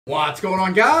What's going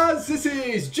on, guys? This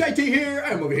is JT here.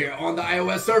 I'm over here on the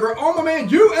iOS server on my man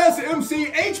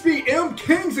USMC HBM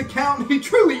King's account. He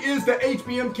truly is the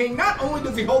HBM King. Not only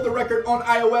does he hold the record on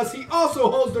iOS, he also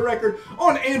holds the record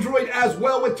on Android as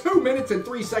well with 2 minutes and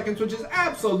 3 seconds, which is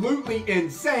absolutely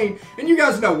insane. And you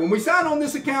guys know, when we sign on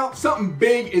this account, something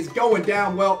big is going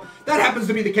down. Well, that happens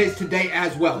to be the case today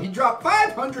as well. He dropped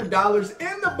 $500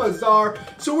 in the bazaar,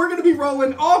 so we're going to be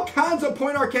rolling all kinds of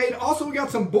Point Arcade. Also, we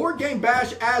got some Board Game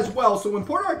Bash as well. So when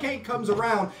Point Arcade comes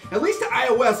around, at least to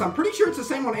iOS, I'm pretty sure it's the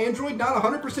same on Android, not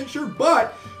 100% sure,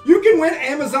 but you can win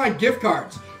Amazon gift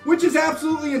cards, which is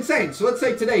absolutely insane. So let's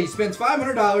say today he spends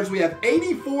 $500. We have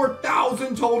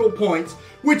 84,000 total points,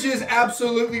 which is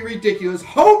absolutely ridiculous.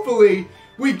 Hopefully,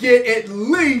 we get at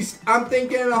least, I'm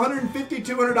thinking, $150,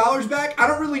 $200 back. I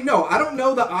don't really know. I don't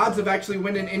know the odds of actually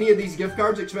winning any of these gift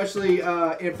cards, especially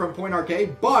from Point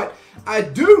Arcade. But I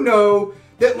do know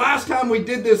that last time we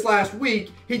did this last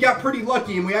week, he got pretty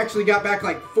lucky, and we actually got back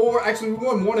like we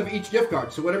won one of each gift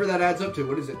card. So whatever that adds up to,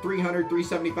 what is it, 300,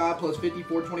 375 plus 50,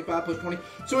 425 plus 20.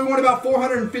 So we won about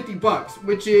 450 bucks,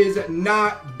 which is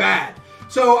not bad.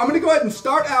 So I'm going to go ahead and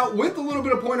start out with a little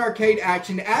bit of Point Arcade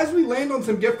action. As we land on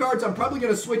some gift cards, I'm probably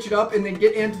going to switch it up and then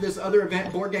get into this other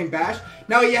event, Board Game Bash.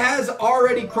 Now, he has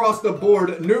already crossed the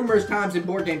board numerous times in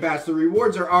Board Game Bash. The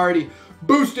rewards are already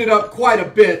boosted up quite a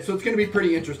bit, so it's going to be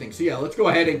pretty interesting. So yeah, let's go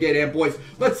ahead and get in, boys.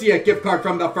 Let's see a gift card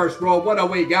from the first roll. What do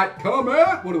we got coming?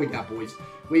 What do we got, boys?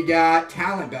 We got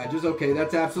talent badges. Okay,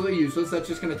 that's absolutely useless. That's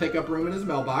just going to take up room in his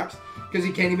mailbox because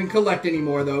he can't even collect any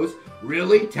more of those.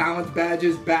 Really? Talent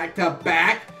badges back to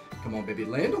back? Come on, baby.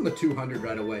 Land on the 200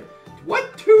 right away.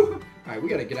 What? All right, we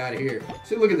got to get out of here.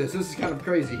 See, look at this. This is kind of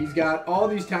crazy. He's got all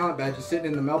these talent badges sitting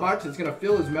in the mailbox. It's going to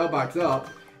fill his mailbox up,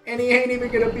 and he ain't even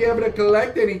going to be able to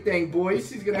collect anything, boys.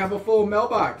 He's going to have a full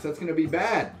mailbox. That's going to be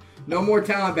bad. No more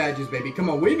talent badges, baby. Come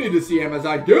on. We need to see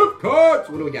Amazon gift cards.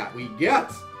 What do we got? We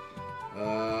got...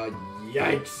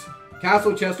 yikes.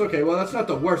 Castle chest. Okay, well, that's not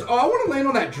the worst. Oh, I want to land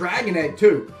on that dragon egg,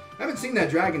 too. I haven't seen that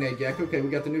dragon egg yet. Okay, we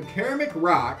got the new ceramic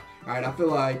rock. All right, I feel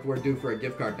like we're due for a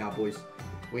gift card now, boys.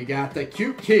 We got the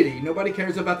cute kitty. Nobody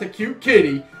cares about the cute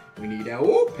kitty. We need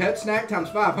a, pet snack times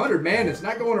 500. Man, it's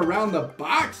not going around the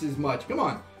box as much. Come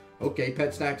on. Okay,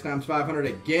 pet snacks times 500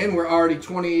 again. We're already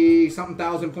 20-something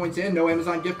thousand points in. No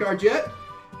Amazon gift cards yet.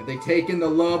 Have they taken the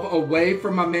love away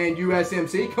from my man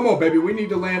USMC? Come on, baby. We need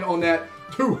to land on that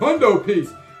 200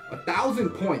 piece. 1,000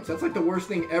 points. That's like the worst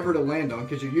thing ever to land on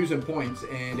because you're using points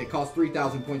and it costs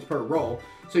 3,000 points per roll.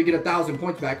 So you get 1,000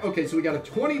 points back. Okay, so we got a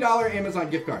 $20 Amazon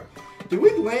gift card. Did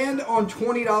we land on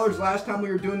 $20 last time we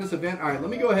were doing this event? All right, let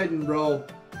me go ahead and roll.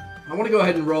 I want to go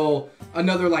ahead and roll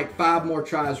another like 5 more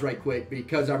tries right quick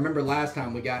because I remember last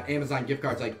time we got Amazon gift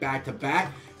cards like back to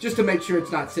back just to make sure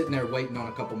it's not sitting there waiting on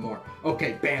a couple more.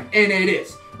 Okay, bam, and it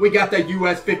is. We got the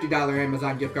US $50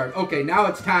 Amazon gift card. Okay, now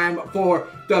it's time for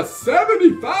the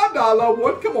 $75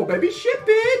 one. Come on, baby, ship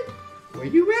it. Where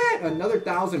you at? Another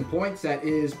 1,000 points. That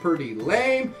is pretty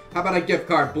lame. How about a gift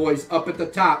card, boys? Up at the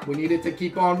top. We need it to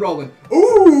keep on rolling.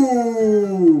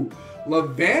 Ooh!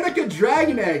 Lavanica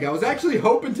Dragon Egg. I was actually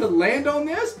hoping to land on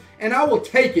this, and I will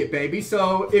take it, baby.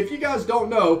 So, if you guys don't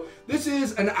know, this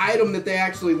is an item that they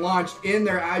actually launched in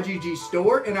their IGG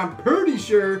store, and I'm pretty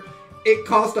sure it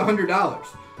cost $100.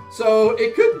 So,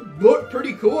 it could look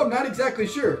pretty cool. I'm not exactly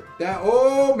sure.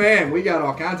 Oh, man, we got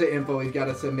all kinds of info he's got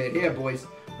to submit here, boys.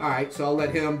 All right, so I'll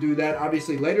let him do that,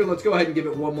 obviously, later. Let's go ahead and give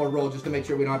it one more roll just to make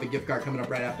sure we don't have a gift card coming up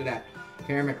right after that.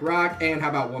 Ceramic rock, and how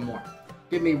about one more?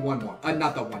 Give me one more.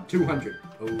 Not the one. 200.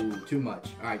 Oh, too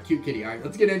much. All right, cute kitty. All right,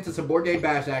 let's get into some Board Game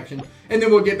Bash action, and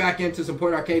then we'll get back into some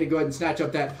Point Arcade to go ahead and snatch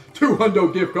up that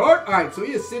 200 gift card. All right, so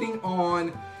he is sitting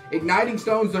on igniting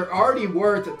stones. They're already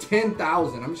worth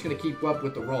 10,000. I'm just going to keep up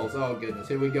with the rolls. Oh, goodness.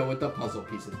 Here we go with the puzzle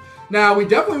pieces. Now, we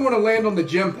definitely want to land on the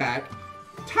gem pack.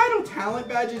 Title talent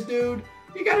badges, dude.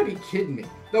 You gotta be kidding me.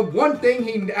 The one thing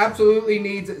he absolutely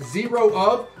needs 0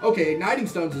 of. Okay, igniting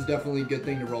stones is definitely a good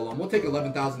thing to roll on. We'll take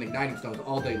 11,000 igniting stones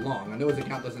all day long. I know his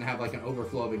account doesn't have like an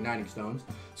overflow of igniting stones,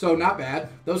 so not bad.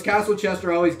 Those castle chests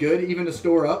are always good, even to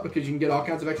store up because you can get all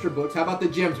kinds of extra books. How about the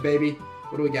gems, baby?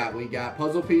 What do we got? We got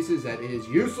puzzle pieces. That is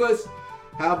useless.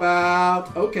 How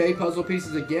about, okay, puzzle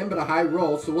pieces again, but a high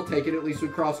roll, so we'll take it. At least we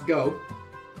cross go.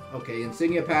 Okay,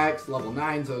 insignia packs, level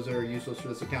 9s. Those are useless for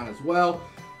this account as well.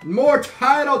 More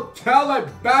title talent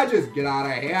badges. Get out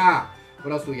of here.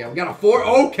 What else do we got? We got a 4.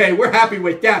 Okay, we're happy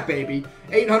with that, baby.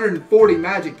 840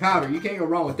 magic powder. You can't go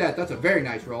wrong with that. That's a very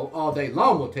nice roll. All day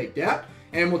long, we'll take that.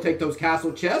 And we'll take those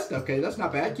castle chests. Okay, that's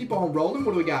not bad. Keep on rolling.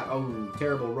 What do we got? Oh,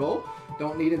 terrible roll.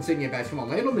 Don't need insignia badge. Come on,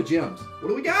 land on the gems. What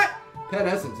do we got? Pet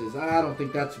essences. I don't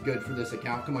think that's good for this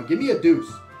account. Come on, give me a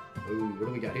deuce. Ooh, what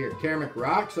do we got here? Ceramic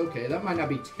rocks. Okay, that might not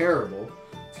be terrible.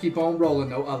 Let's keep on rolling,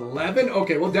 though. 11.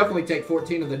 Okay, we'll definitely take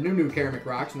 14 of the new ceramic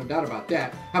rocks. No doubt about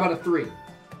that. How about a 3?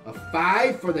 A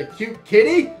 5 for the cute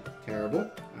kitty. Terrible.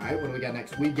 All right, what do we got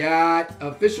next? We got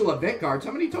official event cards.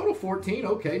 How many total? 14.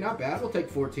 Okay, not bad. We'll take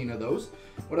 14 of those.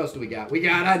 What else do we got? We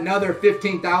got another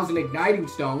 15,000 igniting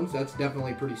stones. That's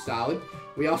definitely pretty solid.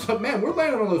 We also, man, we're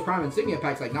landing on those prime insignia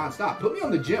packs like nonstop. Put me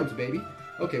on the gems, baby.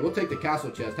 Okay, we'll take the castle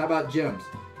chest. How about gems?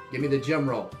 Give me the gem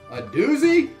roll. A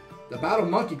doozy? The battle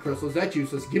monkey crystals. That's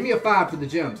useless. Give me a 5 for the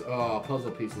gems. Oh,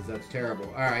 puzzle pieces. That's terrible.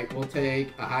 All right, we'll take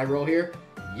a high roll here.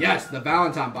 Yes, the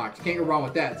Valentine box. Can't go wrong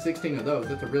with that. 16 of those.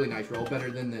 That's a really nice roll.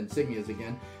 Better than the insignias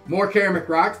again. More ceramic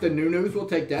rocks. The new-news. We'll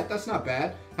take that. That's not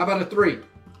bad. How about a 3?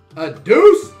 A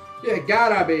deuce? You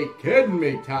gotta be kidding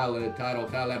me, Title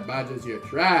Talent Badges. You're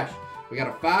trash. We got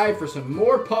a 5 for some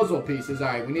more puzzle pieces. All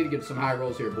right, we need to get some high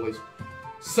rolls here, boys.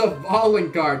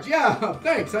 Savalan cards. Yeah,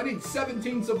 thanks. I need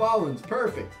 17 Savalans.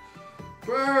 Perfect.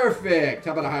 Perfect.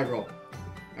 How about a high roll?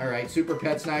 All right, super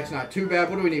pet snacks. Not too bad.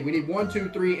 What do we need? We need 1, 2,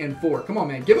 3, and 4. Come on,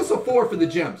 man. Give us a 4 for the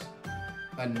gems.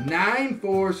 A 9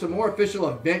 for some more official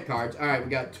event cards. All right,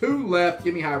 we got 2 left.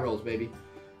 Give me high rolls, baby.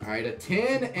 All right, a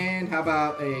 10, and how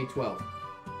about a 12?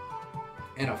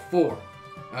 And a 4.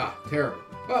 Ah, terrible.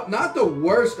 Well, not the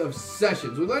worst of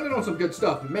sessions. We landed on some good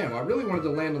stuff, but man, I really wanted to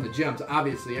land on the gems.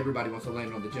 Obviously, everybody wants to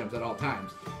land on the gems at all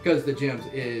times because the gems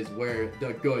is where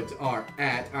the goods are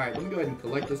at. All right, let me go ahead and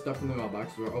collect this stuff from the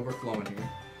mailbox. We're overflowing here.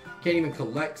 Can't even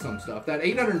collect some stuff. That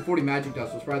 840 magic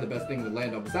dust was probably the best thing we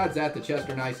land on. Besides that, the chests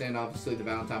are nice, and obviously the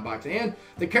Valentine box and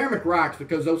the ceramic rocks,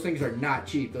 because those things are not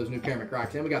cheap, those new ceramic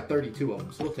rocks. And we got 32 of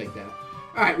them, so we'll take that.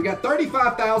 All right, we got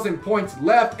 35,000 points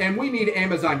left, and we need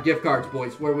Amazon gift cards,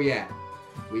 boys. Where are we at?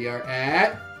 We are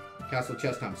at Castle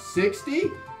Chest times 60.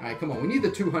 All right, come on. We need the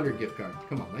 200 gift card.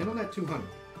 Come on, land on that 200.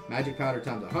 Magic powder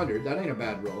times 100. That ain't a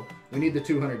bad roll. We need the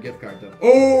 200 gift card, though.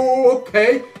 Oh,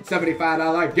 okay.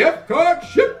 $75 gift card.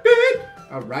 Ship it.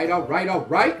 All right, all right, all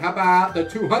right. How about the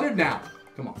 200 now?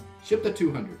 Come on. Ship the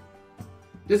 200.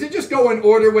 Does it just go in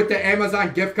order with the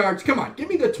Amazon gift cards? Come on. Give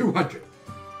me the 200.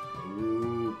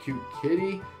 Ooh, cute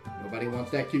kitty. Nobody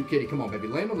wants that cute kitty. Come on, baby.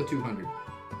 Land on the 200.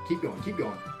 Keep going. Keep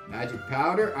going. Magic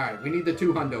powder. All right, we need the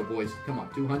 200, boys. Come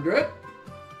on, 200.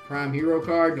 Prime hero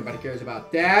card. Nobody cares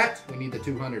about that. We need the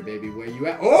 200, baby. Where you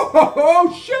at?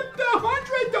 Oh, ship the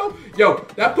 100, though. Yo,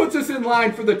 that puts us in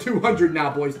line for the 200 now,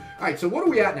 boys. All right, so what are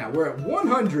we at now? We're at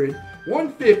 100,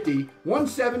 150,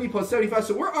 170 plus 75.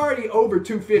 So we're already over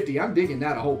 250. I'm digging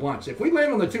that a whole bunch. If we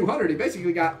land on the 200, he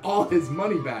basically got all his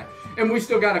money back. And we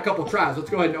still got a couple tries. Let's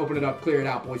go ahead and open it up, clear it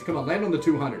out, boys. Come on, land on the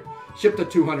 200. Ship the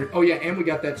 200. Oh, yeah, and we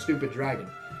got that stupid dragon.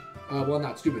 Well,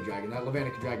 not stupid dragon. That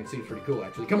Lavanica dragon seems pretty cool,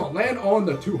 actually. Come on, land on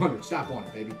the 200. Stop on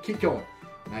it, baby. Keep going.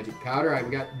 Magic powder. All right,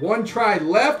 we got 1 try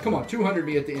left. Come on, 200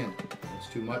 me at the end. That's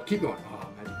too much. Keep going. Oh,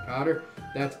 magic powder.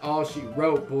 That's all she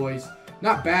wrote, boys.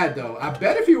 Not bad, though. I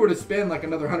bet if you were to spend like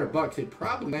another $100, he'd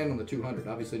probably land on the 200.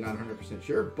 Obviously, not 100%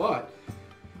 sure, but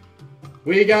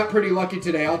we got pretty lucky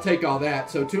today. I'll take all that.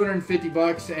 So,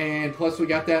 $250, and plus we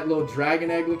got that little dragon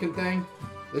egg looking thing.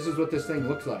 This is what this thing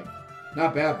looks like.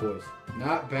 Not bad, boys.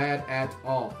 Not bad at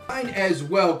all. Fine as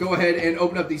well. Go ahead and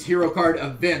open up these hero card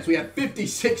events. We have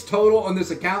 56 total on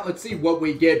this account. Let's see what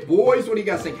we get. Boys, what do you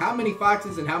guys think? How many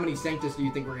Foxes and how many Sanctus do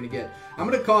you think we're going to get? I'm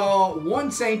going to call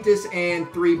 1 Sanctus and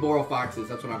 3 Boral Foxes.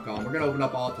 That's what I'm calling. We're going to open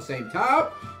up all at the same time.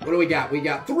 What do we got? We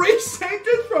got 3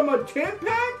 Sanctus from a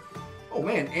 10-pack? Oh,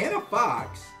 man. And a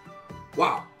Fox.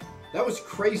 Wow. That was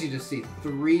crazy to see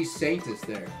 3 Sanctus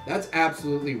there. That's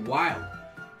absolutely wild.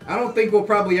 I don't think we'll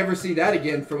probably ever see that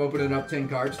again from opening up 10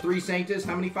 cards. 3 Sanctus,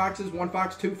 how many Foxes? 1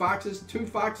 Fox, 2 Foxes, 2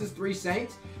 Foxes, 3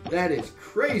 Saints? That is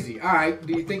crazy. All right,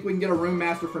 do you think we can get a Rune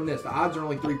Master from this? The odds are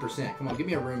only 3%. Come on, give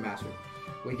me a Rune Master.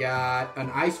 We got an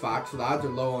Ice Fox, so the odds are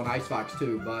low on Ice Fox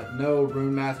too, but no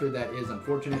Rune Master. That is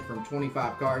unfortunate from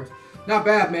 25 cards. Not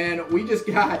bad, man. We just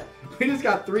got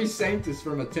 3 Sanctus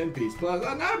from a 10-piece. Plus,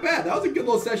 not bad. That was a good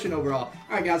little session overall.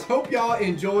 All right, guys, hope y'all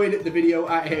enjoyed the video.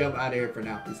 I am out of here for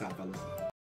now. Peace out, fellas.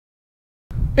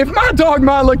 If my dog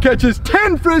Mila catches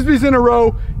 10 Frisbees in a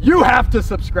row, you have to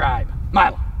subscribe.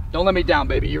 Mila, don't let me down,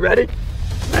 baby. You ready?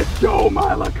 Let's go,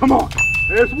 Mila. Come on.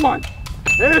 There's 1.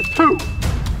 There's 2.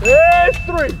 There's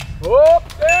 3. Oh,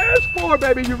 there's 4,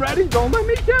 baby. You ready? Don't let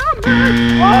me down,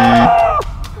 man. Oh!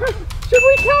 Should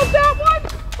we count that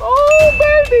one? Oh,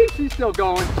 baby. She's still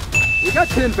going. We got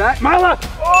 10 back. Mila.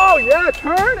 Oh, yeah.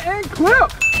 Turn and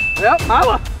clip. Yep,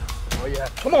 Mila. Oh, yeah.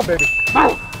 Come on, baby.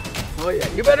 Mila. Oh yeah,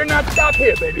 you better not stop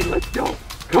here, baby. Let's go.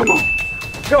 Come on.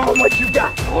 Show them what you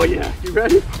got. Oh yeah, you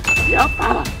ready? Yep.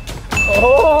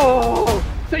 Oh,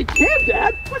 say 10,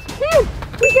 Dad. What's 10?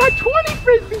 We got 20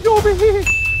 Frisbees over here.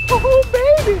 Oh,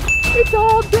 baby, it's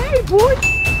all day, boy.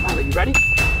 Milo, you ready?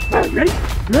 Milo, you ready?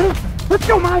 You ready? Let's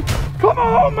go, Mike. Come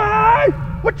on,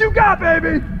 Mike. What you got,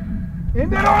 baby? In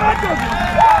that all that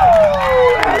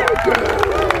does it. Woo!